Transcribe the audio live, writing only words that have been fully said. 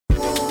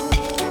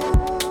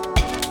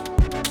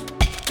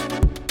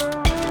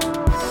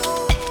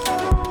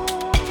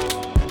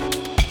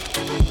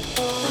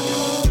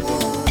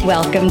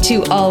Welcome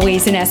to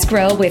Always in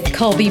Escrow with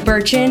Colby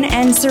Burchin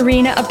and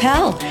Serena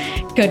Appel.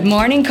 Good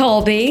morning,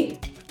 Colby.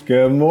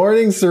 Good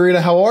morning, Serena.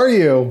 How are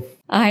you?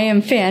 I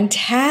am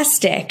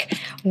fantastic.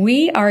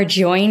 We are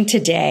joined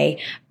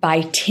today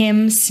by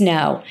Tim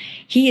Snow.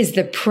 He is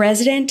the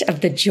president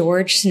of the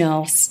George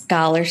Snow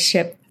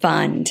Scholarship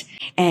Fund.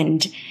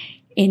 And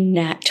in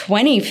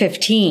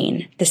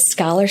 2015, the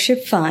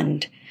Scholarship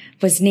Fund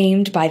was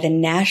named by the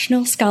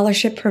National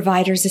Scholarship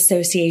Providers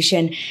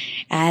Association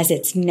as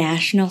its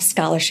National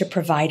Scholarship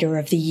Provider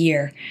of the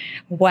Year.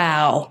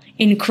 Wow,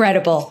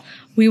 incredible.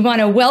 We want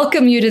to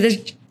welcome you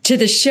to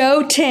the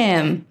show,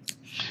 Tim.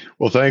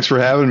 Well, thanks for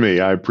having me.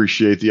 I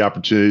appreciate the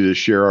opportunity to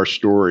share our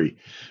story.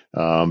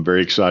 I'm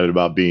very excited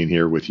about being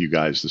here with you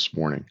guys this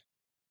morning.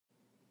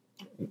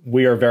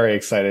 We are very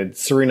excited.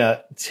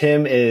 Serena,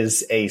 Tim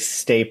is a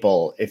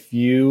staple. If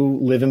you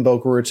live in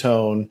Boca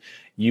Raton,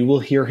 you will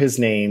hear his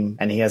name,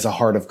 and he has a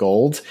heart of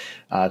gold.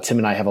 Tim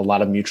and I have a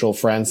lot of mutual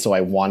friends, so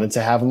I wanted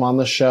to have him on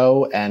the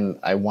show, and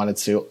I wanted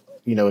to,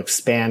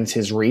 expand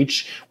his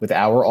reach with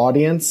our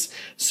audience.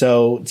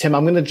 So, Tim,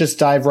 I'm going to just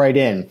dive right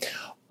in.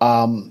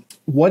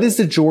 What is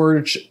the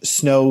George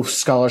Snow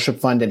Scholarship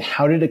Fund, and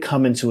how did it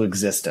come into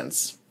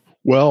existence?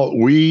 Well,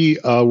 we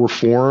were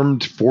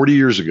formed 40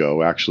 years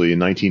ago, actually, in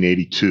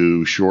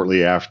 1982,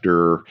 shortly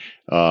after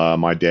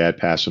my dad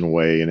passing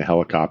away in a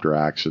helicopter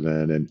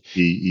accident. And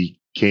he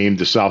came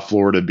to South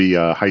Florida to be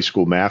a high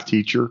school math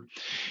teacher.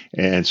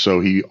 And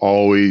so he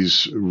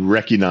always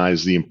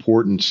recognized the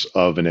importance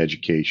of an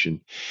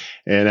education.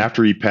 And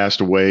after he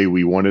passed away,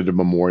 we wanted to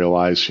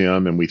memorialize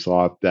him, and we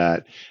thought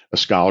that a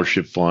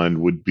scholarship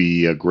fund would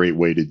be a great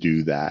way to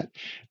do that.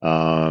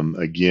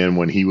 Again,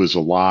 when he was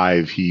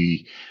alive, there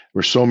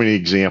were so many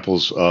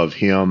examples of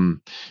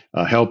him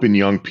helping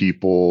young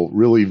people,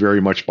 really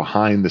very much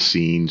behind the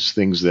scenes,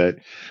 things that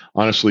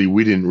honestly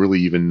we didn't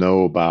really even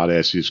know about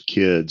as his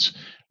kids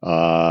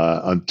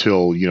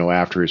until,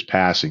 after his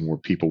passing, where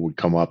people would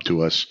come up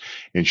to us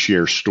and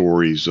share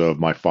stories of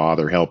my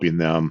father helping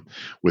them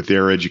with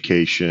their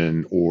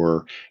education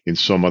or in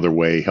some other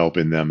way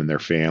helping them and their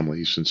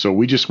families. And so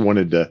we just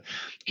wanted to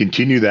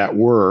continue that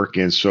work.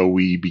 And so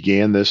we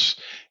began this,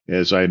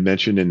 as I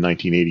mentioned, in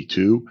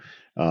 1982.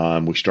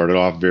 We started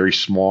off very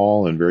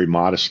small and very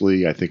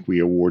modestly. I think we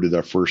awarded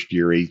our first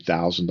year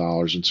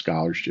 $8,000 in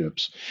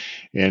scholarships.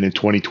 And in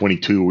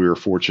 2022, we were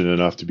fortunate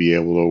enough to be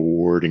able to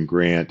award and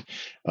grant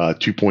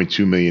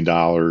 $2.2 million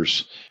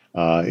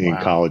in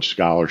college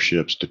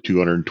scholarships to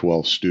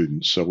 212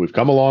 students. So we've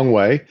come a long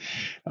way,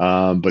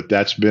 but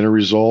that's been a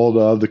result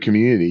of the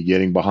community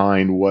getting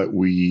behind what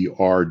we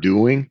are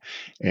doing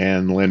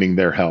and lending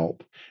their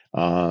help.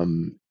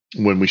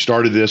 When we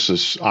started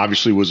this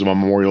obviously was a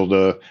memorial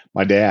to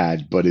my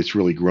dad, but it's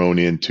really grown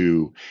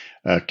into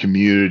a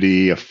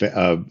community,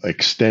 a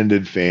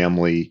extended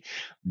family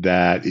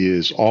that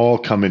is all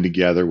coming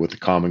together with the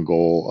common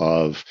goal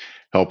of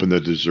helping the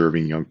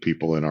deserving young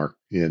people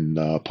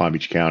in Palm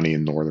Beach County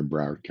and Northern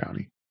Broward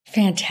County.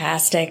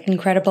 Fantastic.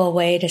 Incredible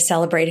way to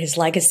celebrate his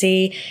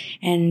legacy,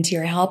 and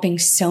you're helping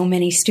so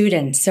many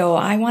students. So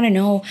I want to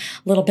know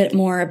a little bit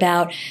more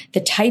about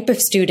the type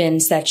of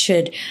students that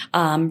should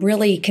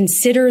really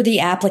consider the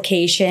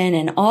application,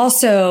 and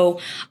also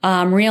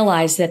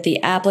realize that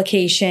the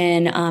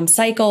application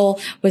cycle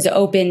was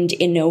opened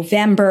in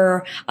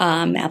November.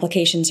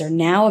 Applications are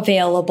now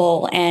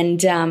available,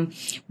 and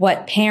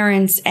what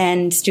parents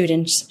and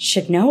students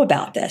should know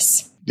about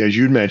this. As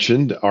you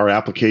mentioned, our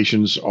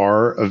applications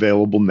are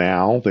available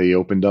now. They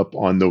opened up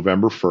on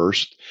November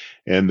 1st,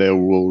 and they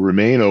will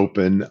remain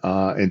open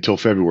until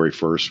February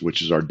 1st,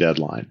 which is our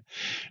deadline.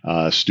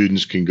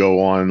 Students can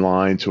go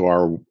online to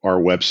our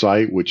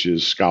website, which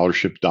is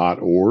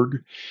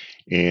scholarship.org,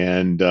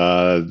 and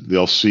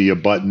they'll see a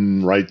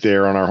button right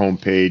there on our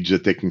homepage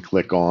that they can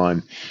click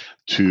on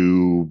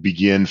to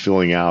begin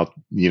filling out,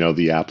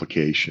 the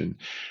application.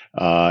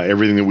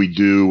 Everything that we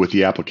do with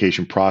the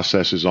application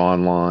process is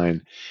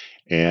online.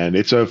 And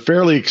it's a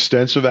fairly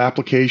extensive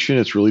application.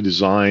 It's really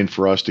designed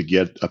for us to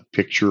get a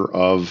picture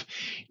of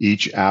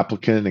each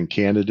applicant and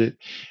candidate.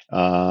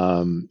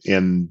 And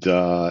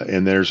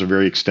there's a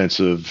very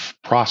extensive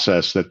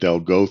process that they'll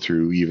go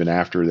through even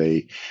after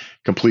they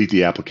complete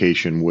the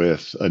application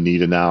with a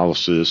need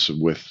analysis,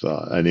 with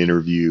an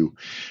interview.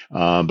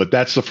 But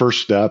that's the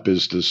first step,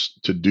 is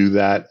to do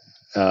that.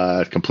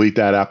 Complete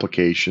that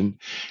application,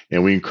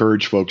 and we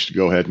encourage folks to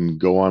go ahead and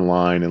go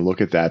online and look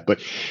at that.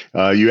 But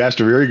you asked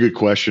a very good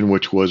question,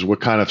 which was,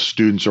 what kind of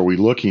students are we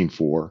looking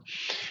for?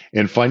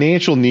 And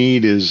financial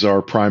need is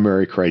our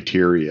primary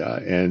criteria.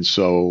 And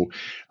so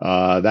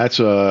that's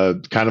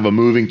a kind of a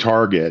moving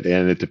target,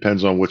 and it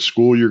depends on what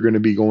school you're going to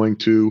be going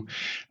to.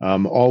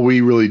 All we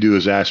really do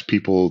is ask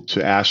people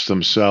to ask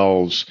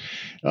themselves,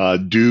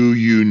 do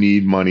you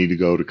need money to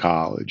go to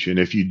college? And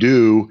if you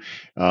do,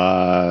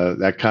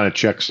 that kind of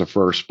checks the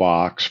first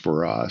box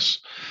for us.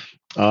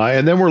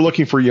 And then we're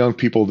looking for young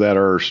people that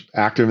are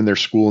active in their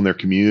school and their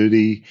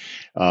community,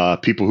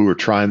 people who are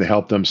trying to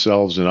help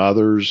themselves and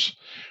others,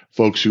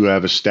 folks who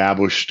have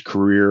established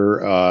career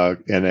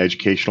and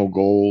educational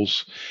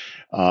goals.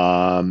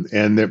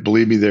 And that,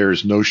 believe me,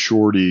 there's no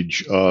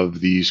shortage of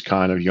these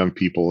kind of young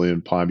people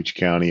in Palm Beach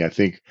County. I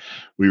think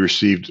we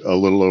received a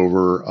little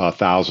over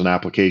 1,000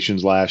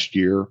 applications last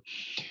year.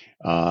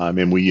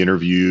 And we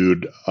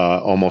interviewed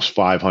almost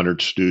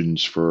 500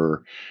 students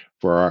for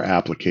our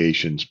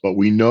applications. But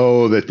we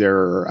know that there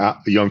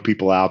are young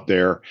people out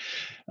there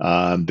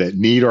that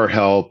need our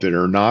help, that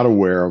are not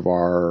aware of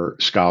our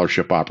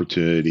scholarship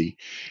opportunity.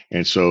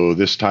 And so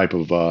this type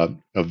of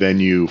a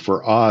venue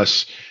for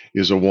us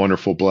is a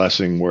wonderful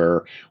blessing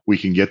where we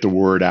can get the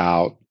word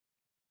out.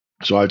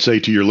 So I'd say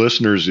to your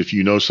listeners, if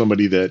you know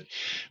somebody that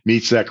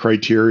meets that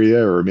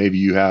criteria, or maybe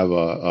you have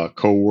a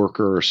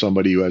coworker or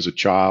somebody who has a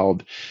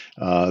child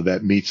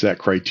that meets that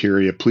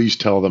criteria, please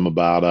tell them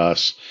about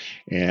us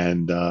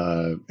and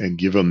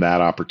give them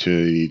that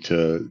opportunity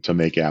to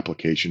make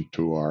application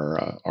to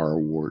our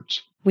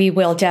awards. We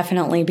will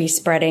definitely be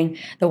spreading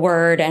the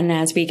word, and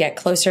as we get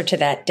closer to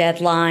that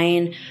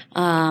deadline,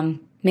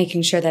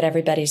 making sure that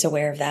everybody's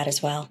aware of that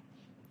as well.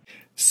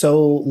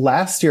 So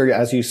last year,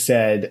 as you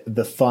said,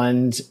 the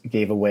fund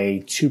gave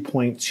away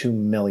 $2.2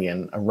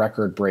 million, a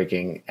record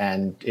breaking,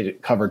 and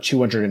it covered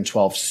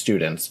 212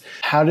 students.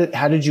 How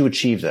did you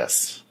achieve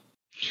this?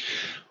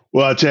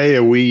 Well, I'll tell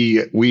you,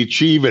 we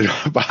achieve it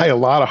by a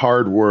lot of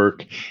hard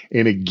work,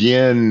 and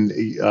again,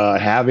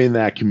 having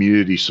that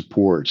community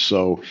support.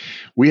 So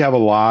we have a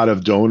lot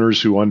of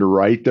donors who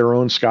underwrite their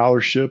own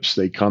scholarships.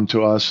 They come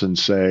to us and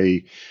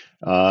say,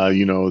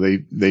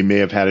 they may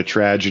have had a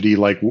tragedy,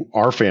 like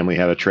our family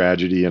had a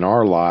tragedy in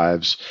our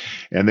lives,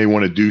 and they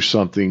want to do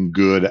something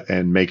good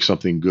and make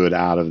something good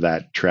out of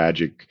that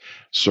tragic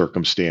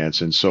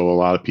circumstance. And so a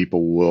lot of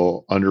people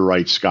will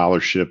underwrite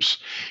scholarships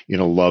in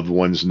a loved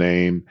one's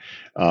name.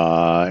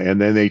 And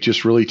then they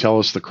just really tell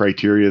us the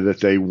criteria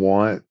that they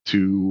want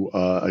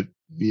to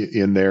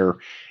in their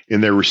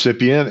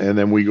recipient. And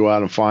then we go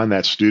out and find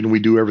that student. We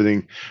do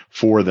everything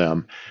for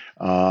them.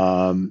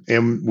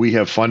 And we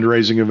have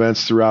fundraising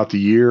events throughout the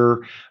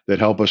year that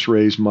help us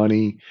raise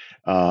money.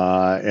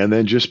 And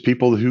then just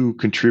people who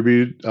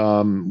contribute,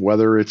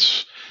 whether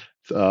it's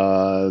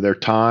their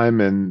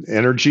time and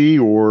energy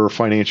or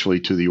financially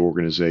to the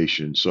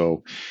organization.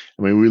 So,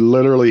 I mean, we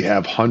literally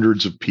have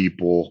hundreds of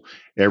people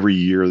every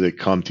year that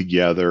come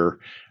together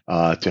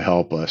to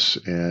help us.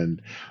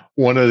 And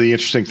one of the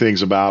interesting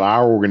things about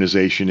our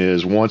organization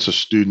is once a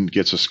student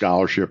gets a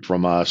scholarship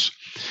from us,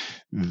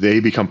 they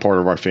become part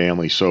of our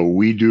family. So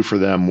we do for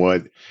them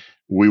what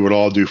we would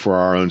all do for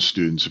our own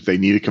students. If they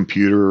need a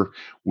computer,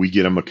 we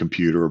get them a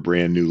computer, a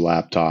brand new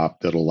laptop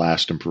that'll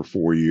last them for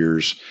 4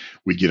 years.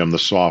 We get them the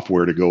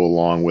software to go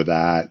along with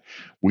that.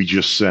 We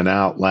just sent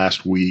out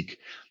last week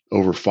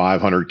over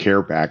 500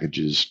 care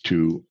packages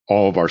to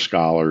all of our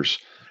scholars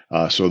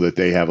so that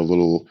they have a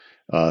little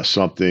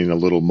something, a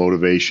little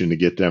motivation to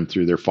get them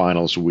through their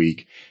finals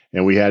week.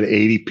 And we had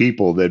 80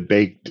 people that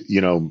baked,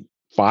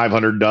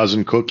 500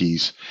 dozen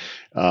cookies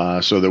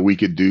so that we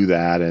could do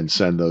that and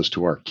send those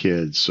to our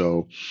kids.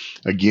 So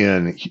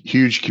again,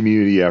 huge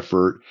community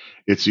effort.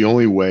 It's the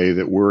only way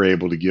that we're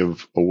able to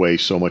give away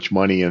so much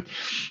money. And,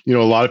 a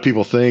lot of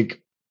people think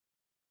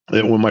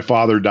that when my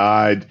father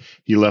died,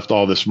 he left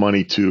all this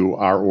money to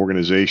our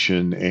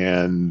organization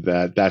and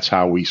that's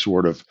how we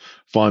sort of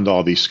fund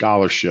all these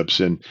scholarships.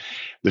 And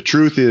the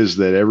truth is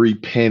that every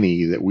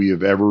penny that we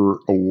have ever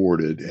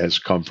awarded has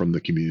come from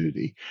the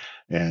community.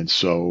 And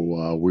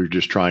so we're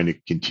just trying to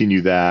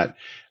continue that.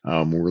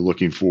 We're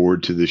looking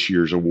forward to this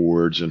year's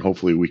awards, and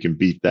hopefully we can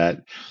beat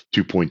that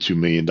 $2.2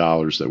 million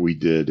that we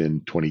did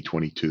in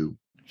 2022.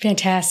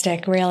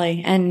 Fantastic,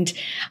 really. And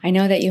I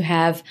know that you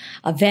have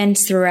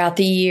events throughout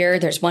the year.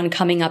 There's one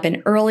coming up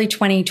in early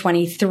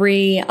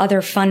 2023,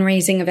 other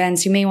fundraising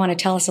events. You may want to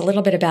tell us a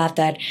little bit about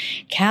that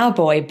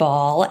Cowboy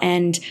Ball.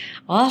 And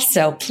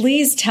also,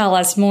 please tell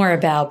us more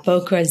about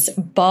Boca's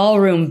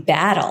Ballroom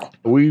Battle.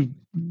 We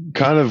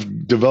kind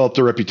of developed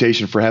a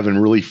reputation for having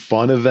really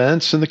fun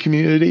events in the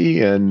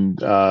community. And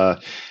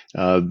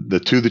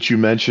the two that you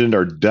mentioned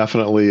are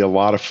definitely a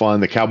lot of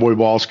fun. The Cowboy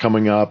Ball is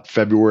coming up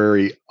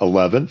February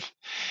 11th.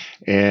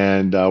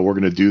 And we're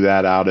going to do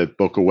that out at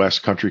Boca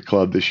West Country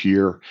Club this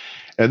year.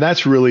 And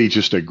that's really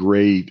just a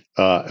great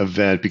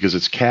event because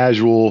it's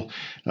casual.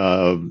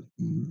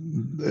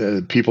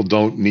 People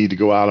don't need to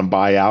go out and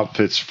buy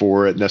outfits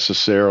for it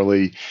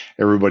necessarily.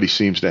 Everybody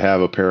seems to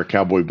have a pair of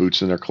cowboy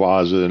boots in their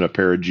closet and a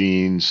pair of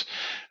jeans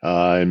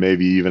and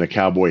maybe even a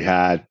cowboy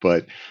hat.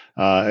 But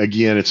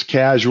again, it's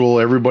casual.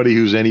 Everybody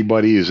who's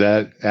anybody is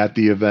at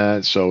the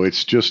event. So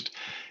it's just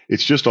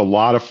a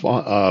lot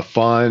of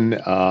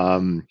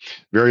fun,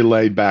 very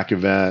laid back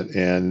event.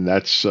 And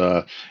that's,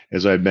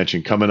 as I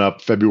mentioned, coming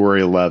up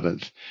February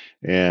 11th.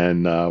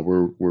 And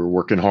we're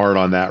working hard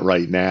on that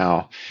right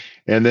now.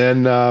 And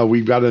then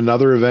we've got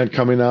another event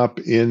coming up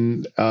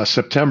in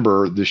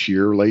September this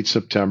year, late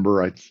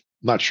September. I'm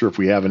not sure if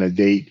we have a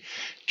date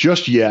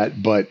just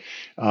yet, but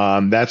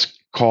that's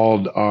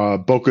called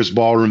Boca's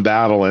Ballroom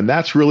Battle. And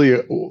that's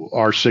really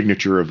our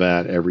signature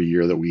event every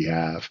year that we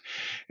have.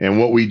 And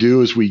what we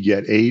do is we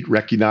get 8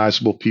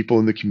 recognizable people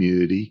in the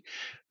community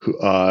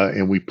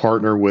and we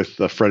partner with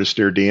the Fred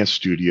Astaire Dance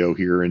Studio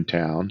here in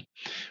town.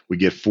 We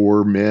get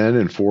 4 men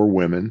and 4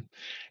 women,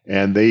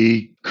 and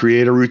they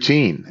create a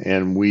routine.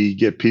 And we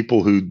get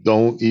people who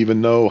don't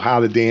even know how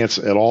to dance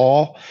at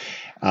all,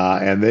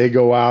 and they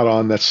go out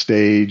on that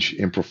stage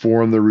and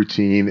perform the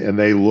routine, and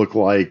they look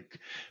like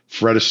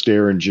Fred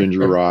Astaire and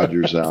Ginger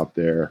Rogers out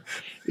there.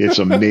 It's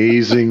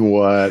amazing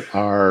what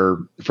our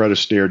Fred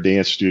Astaire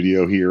Dance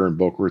Studio here in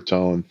Boca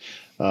Raton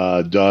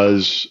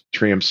does,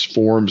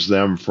 transforms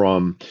them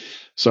from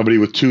somebody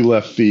with 2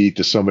 left feet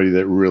to somebody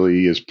that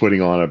really is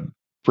putting on a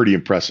pretty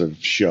impressive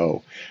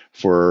show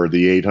for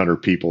the 800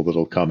 people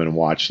that'll come and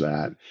watch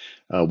that.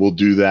 We'll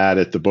do that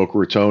at the Boca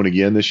Raton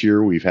again this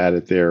year. We've had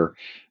it there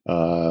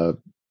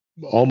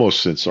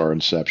almost since our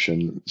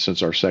inception,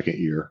 since our second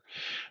year.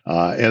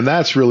 And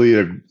that's really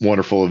a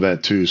wonderful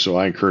event too. So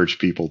I encourage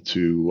people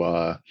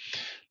to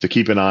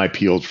keep an eye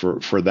peeled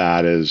for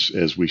that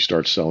as we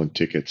start selling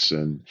tickets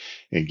and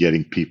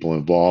getting people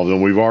involved.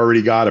 And we've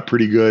already got a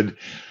pretty good,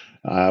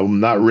 I'm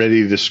not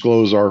ready to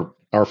disclose our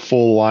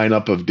full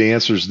lineup of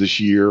dancers this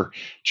year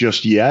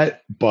just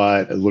yet,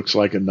 but it looks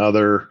like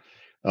another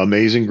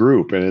amazing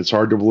group. And it's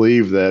hard to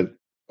believe that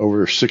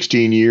over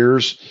 16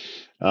 years,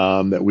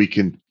 that we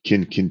can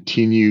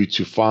continue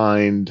to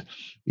find,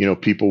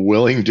 people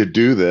willing to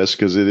do this,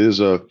 because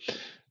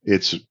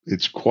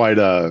it's quite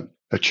a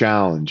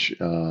challenge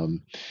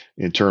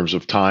in terms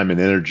of time and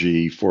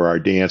energy for our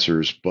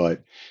dancers.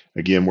 But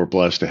again, we're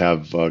blessed to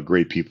have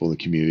great people in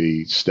the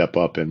community step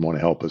up and want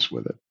to help us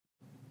with it.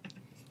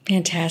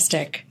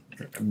 Fantastic.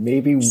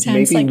 Maybe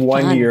like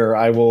one fun. year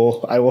I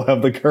will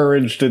have the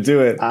courage to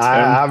do it.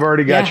 I've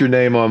already got your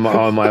name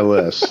on my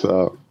list.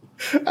 So.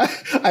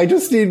 I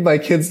just need my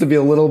kids to be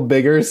a little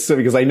bigger,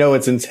 because I know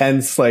it's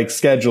intense, like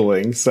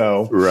scheduling.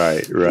 So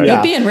right. Yeah.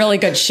 You'll be in really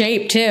good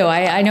shape too.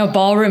 I know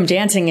ballroom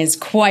dancing is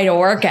quite a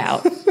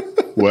workout.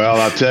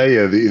 Well, I'll tell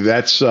you,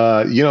 that's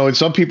and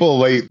some people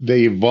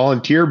they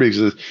volunteer because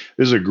this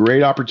is a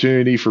great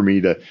opportunity for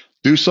me to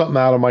do something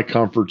out of my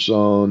comfort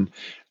zone.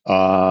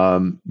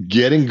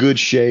 Get in good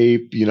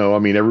shape.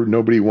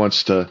 Everybody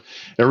wants to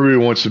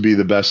be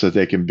the best that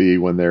they can be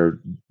when they're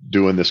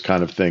doing this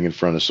kind of thing in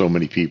front of so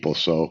many people.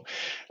 So,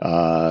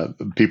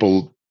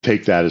 people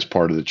take that as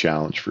part of the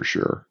challenge for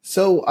sure.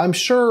 So I'm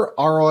sure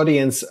our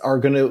audience are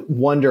going to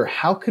wonder,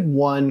 how could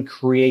one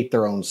create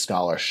their own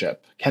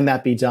scholarship? Can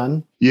that be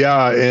done?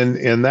 Yeah.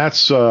 And that's,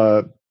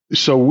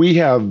 so we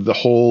have the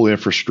whole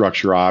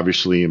infrastructure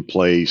obviously in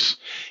place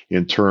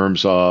in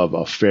terms of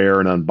a fair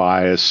and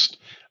unbiased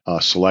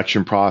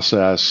selection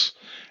process.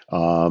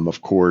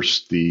 Of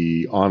course,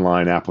 the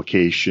online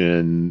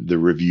application, the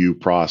review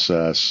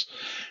process,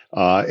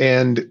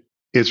 and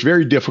it's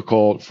very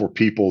difficult for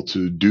people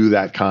to do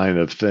that kind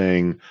of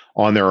thing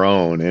on their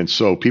own. And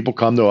so people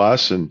come to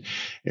us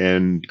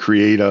and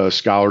create a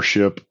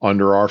scholarship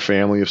under our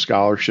family of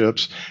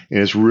scholarships. And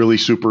it's really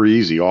super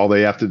easy.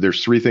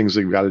 There's 3 things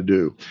they've got to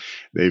do.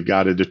 They've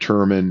got to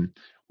determine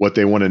what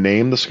they want to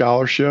name the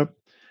scholarship,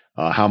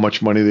 how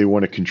much money they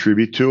want to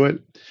contribute to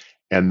it,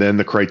 and then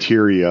the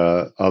criteria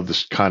of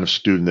the kind of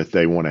student that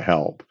they want to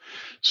help.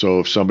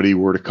 So if somebody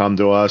were to come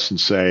to us and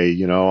say,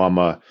 I'm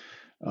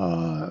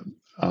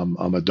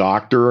a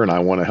doctor and I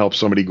want to help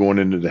somebody going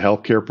into the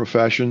healthcare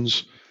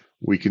professions,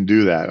 we can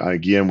do that.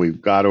 Again,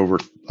 we've got over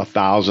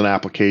 1,000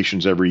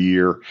 applications every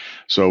year,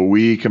 so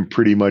we can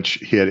pretty much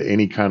hit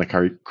any kind of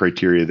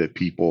criteria that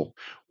people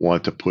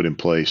want to put in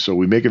place. So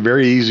we make it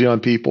very easy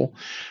on people.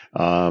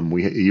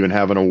 We even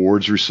have an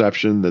awards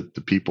reception that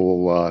the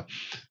people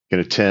can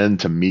attend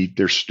to meet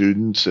their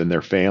students and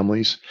their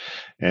families.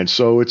 And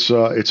so it's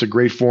a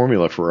great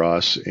formula for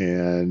us.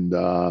 And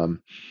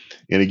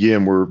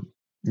again,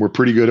 we're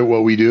pretty good at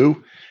what we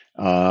do.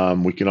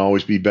 We can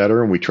always be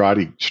better, and we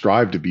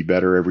strive to be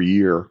better every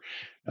year.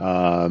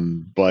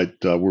 But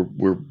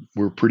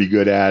we're pretty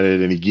good at it.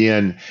 And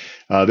again,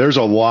 there's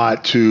a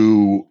lot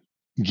to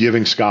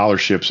giving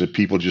scholarships that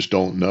people just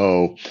don't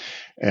know.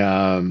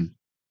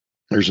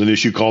 There's an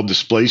issue called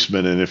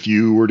displacement. And if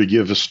you were to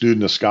give a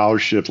student a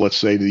scholarship, let's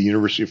say to the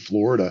University of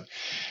Florida,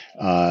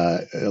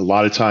 a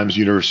lot of times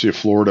University of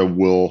Florida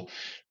will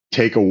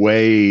take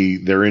away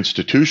their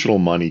institutional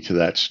money to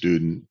that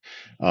student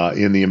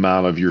in the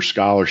amount of your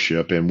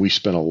scholarship. And we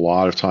spend a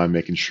lot of time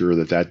making sure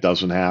that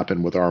doesn't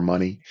happen with our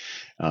money,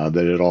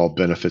 that it all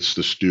benefits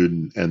the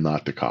student and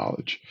not the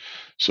college.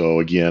 So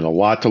again, a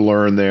lot to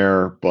learn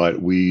there,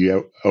 but we,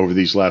 over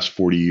these last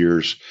 40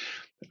 years,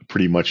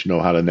 pretty much know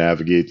how to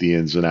navigate the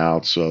ins and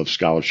outs of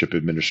scholarship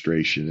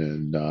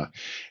administration.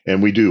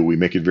 And we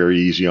make it very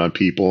easy on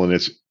people. And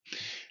it's,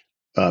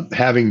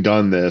 having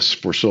done this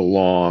for so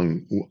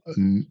long,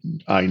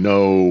 I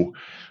know,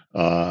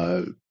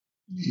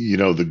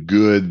 the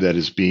good that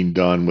is being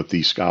done with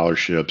these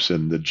scholarships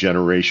and the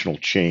generational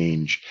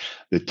change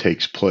that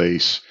takes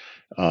place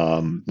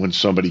when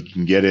somebody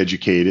can get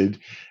educated,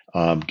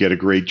 get a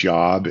great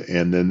job,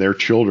 and then their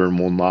children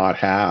will not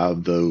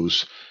have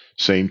those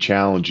same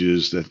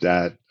challenges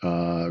that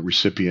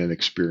recipient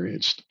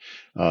experienced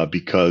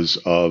because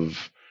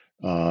of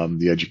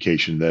the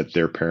education that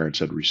their parents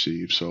had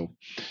received. So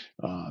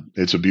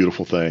it's a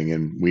beautiful thing,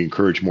 and we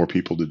encourage more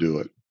people to do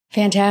it.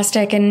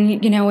 Fantastic.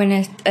 And,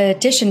 in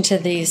addition to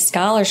these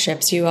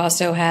scholarships, you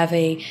also have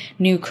a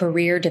new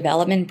career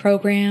development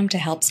program to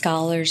help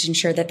scholars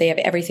ensure that they have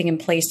everything in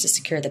place to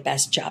secure the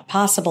best job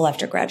possible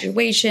after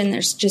graduation.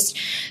 There's just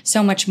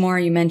so much more.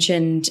 You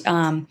mentioned,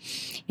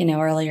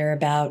 earlier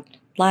about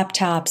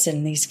laptops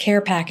and these care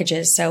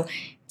packages. So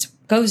it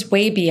goes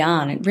way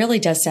beyond. It really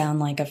does sound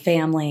like a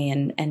family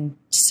and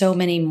so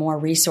many more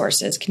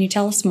resources. Can you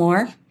tell us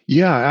more?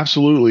 Yeah,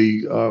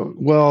 absolutely.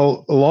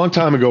 Well, a long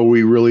time ago,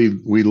 we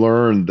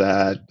learned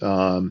that,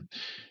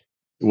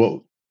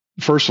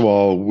 first of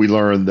all, we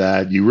learned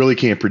that you really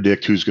can't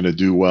predict who's going to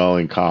do well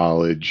in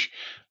college.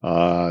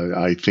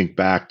 I think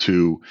back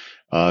to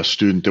a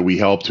student that we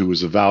helped who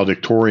was a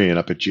valedictorian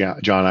up at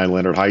John I.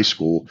 Leonard High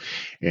School.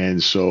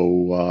 And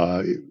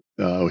so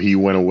he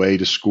went away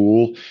to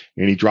school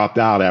and he dropped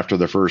out after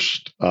the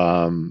first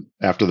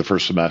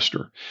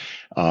semester.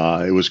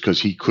 It was because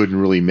he couldn't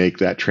really make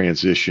that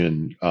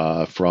transition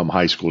from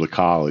high school to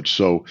college.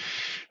 So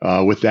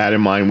with that in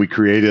mind, we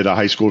created a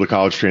high school to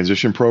college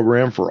transition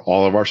program for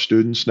all of our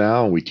students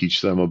now. We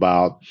teach them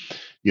about,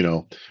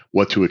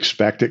 what to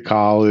expect at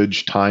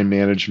college, time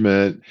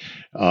management,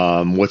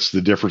 what's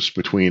the difference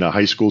between a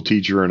high school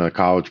teacher and a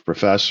college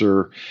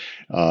professor,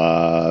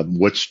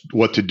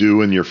 what to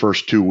do in your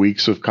first 2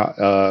 weeks of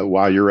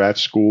while you're at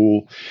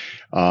school,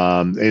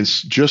 and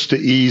just to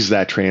ease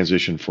that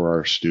transition for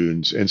our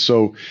students. And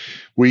so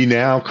we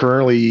now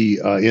currently,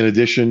 in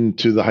addition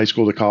to the high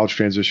school to college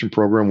transition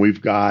program,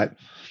 we've got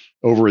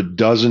over a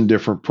dozen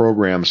different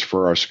programs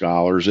for our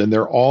scholars, and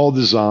they're all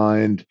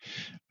designed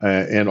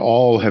and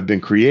all have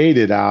been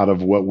created out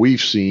of what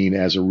we've seen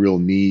as a real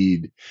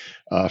need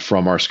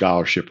from our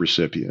scholarship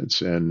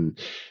recipients. And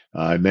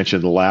I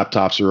mentioned the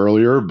laptops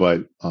earlier,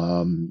 but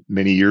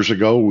many years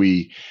ago,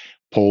 we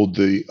polled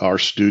our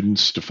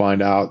students to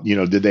find out,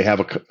 did they have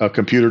a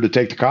computer to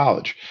take to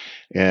college?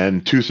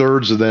 And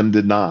 2/3 of them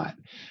did not.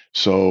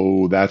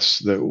 So that's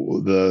the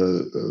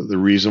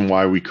reason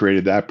why we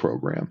created that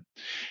program.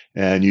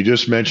 And you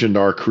just mentioned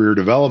our career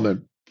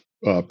development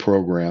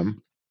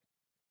program.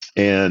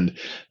 And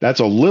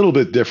that's a little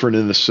bit different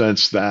in the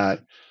sense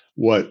that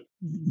what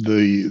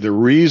the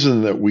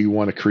reason that we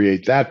want to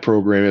create that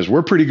program is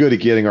we're pretty good at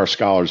getting our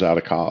scholars out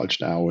of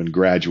college now and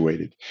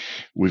graduated.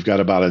 We've got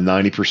about a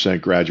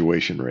 90%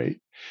 graduation rate,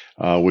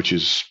 which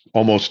is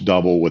almost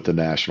double what the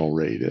national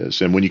rate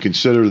is. And when you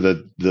consider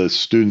that the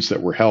students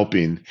that we're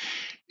helping,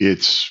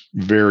 it's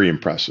very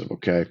impressive.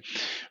 Okay.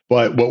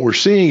 But what we're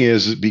seeing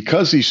is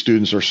because these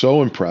students are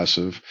so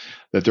impressive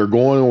that they're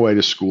going away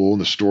to school,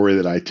 and the story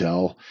that I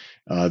tell,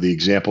 the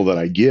example that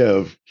I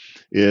give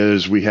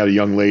is we had a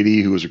young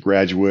lady who was a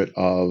graduate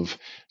of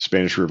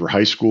Spanish River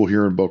High School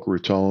here in Boca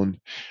Raton.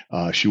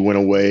 She went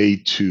away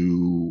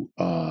to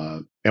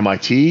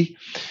MIT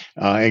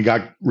and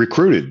got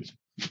recruited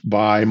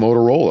by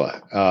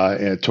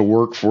Motorola to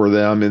work for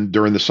them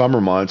during the summer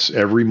months,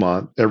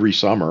 every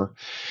summer.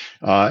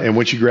 And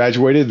when she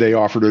graduated, they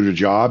offered her a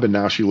job, and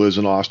now she lives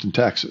in Austin,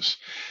 Texas.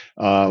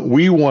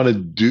 We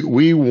want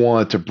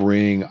to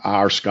bring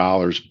our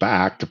scholars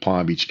back to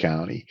Palm Beach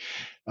County.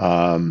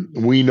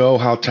 We know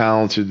how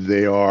talented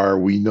they are.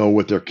 We know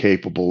what they're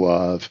capable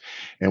of,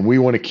 and we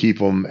want to keep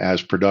them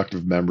as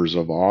productive members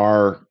of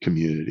our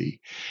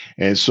community.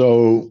 And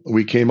so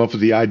we came up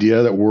with the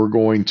idea that we're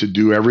going to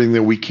do everything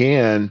that we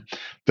can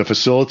to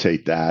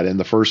facilitate that. And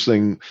the first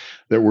thing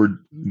that we're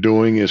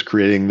doing is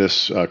creating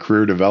this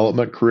career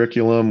development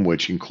curriculum,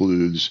 which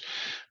includes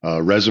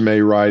resume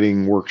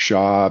writing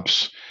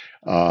workshops,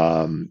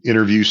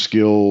 interview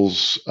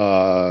skills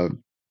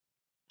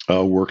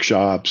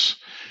workshops,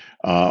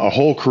 a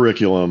whole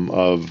curriculum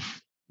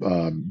of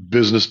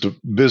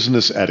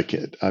business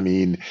etiquette. I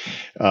mean,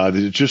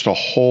 there's just a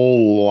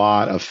whole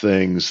lot of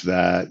things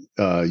that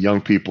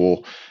young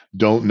people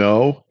don't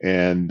know,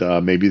 and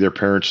maybe their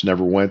parents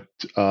never went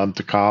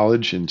to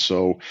college, and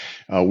so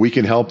we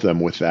can help them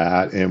with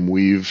that, and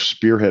we've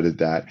spearheaded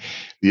that.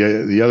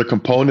 The other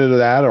component of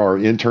that are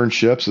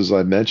internships, as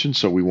I mentioned,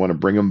 so we want to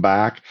bring them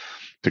back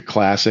to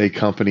Class A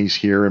companies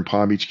here in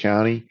Palm Beach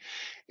County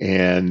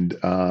and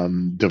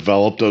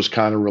develop those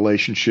kind of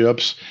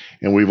relationships.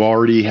 And we've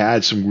already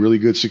had some really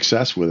good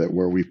success with it,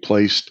 where we've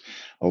placed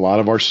a lot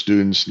of our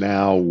students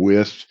now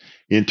with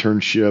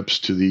internships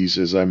to these,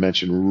 as I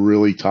mentioned,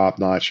 really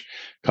top-notch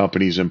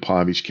companies in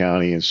Palm Beach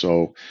County. And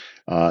so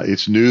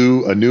it's a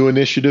new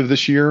initiative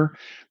this year,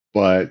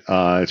 but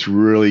it's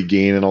really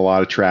gaining a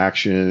lot of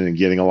traction and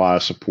getting a lot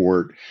of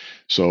support.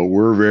 So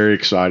we're very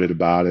excited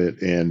about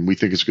it, and we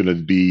think it's going to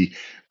be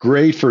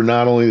great for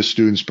not only the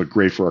students, but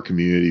great for our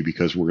community,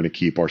 because we're going to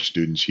keep our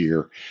students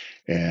here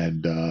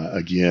and,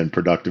 again,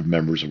 productive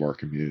members of our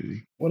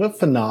community. What a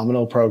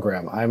phenomenal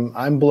program.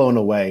 I'm blown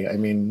away. I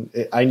mean,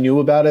 I knew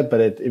about it,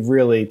 but it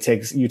really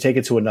take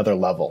it to another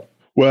level.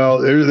 Well,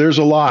 there's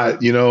a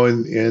lot,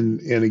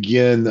 and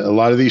again, a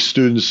lot of these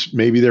students,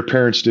 maybe their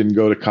parents didn't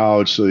go to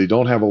college, so they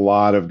don't have a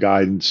lot of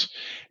guidance,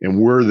 and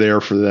we're there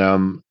for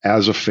them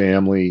as a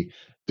family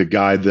to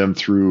guide them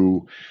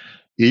through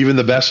even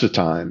the best of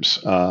times.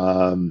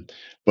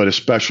 But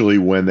especially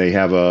when they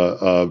have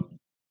a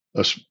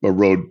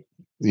road,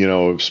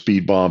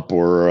 speed bump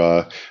or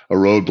a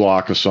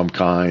roadblock of some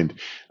kind.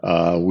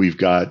 We've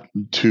got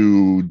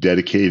 2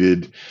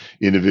 dedicated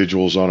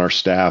individuals on our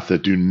staff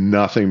that do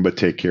nothing but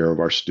take care of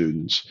our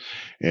students.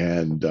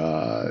 And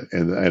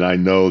I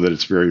know that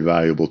it's very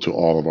valuable to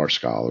all of our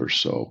scholars.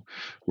 So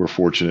we're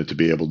fortunate to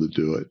be able to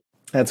do it.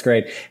 That's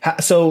great.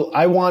 So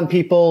I want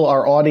people,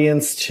 our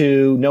audience,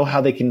 to know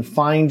how they can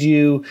find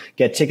you,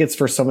 get tickets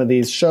for some of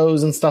these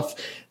shows and stuff.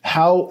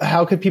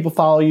 How could people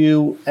follow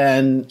you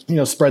and,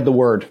 spread the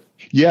word?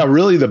 Yeah,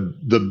 really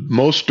the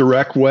most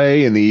direct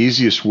way and the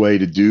easiest way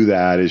to do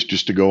that is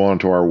just to go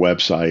onto our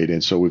website.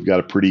 And so we've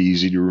got a pretty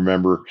easy to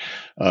remember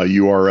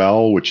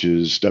URL, which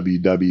is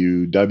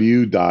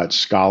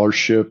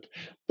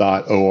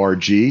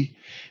www.scholarship.org.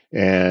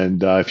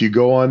 And if you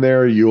go on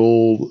there,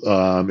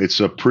 it's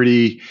a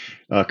pretty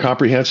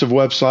comprehensive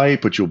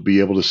website, but you'll be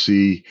able to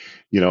see,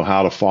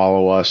 how to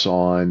follow us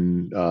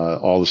on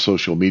all the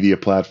social media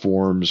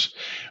platforms,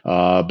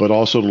 but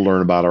also to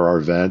learn about our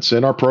events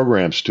and our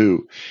programs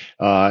too,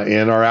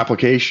 and our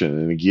application.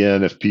 And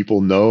again, if people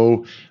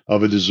know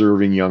of a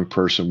deserving young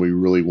person, we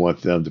really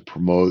want them to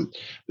promote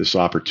this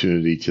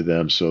opportunity to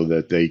them so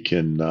that they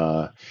can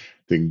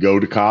go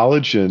to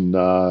college and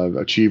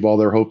achieve all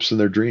their hopes and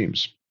their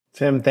dreams.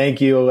 Tim, thank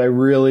you. I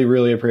really,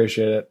 really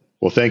appreciate it.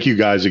 Well, thank you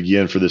guys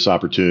again for this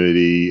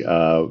opportunity.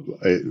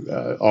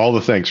 All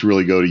the thanks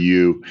really go to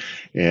you,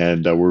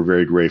 and we're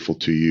very grateful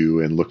to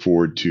you and look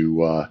forward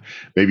to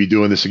maybe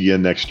doing this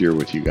again next year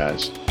with you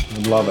guys.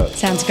 Love it.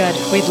 Sounds good.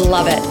 We'd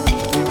love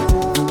it.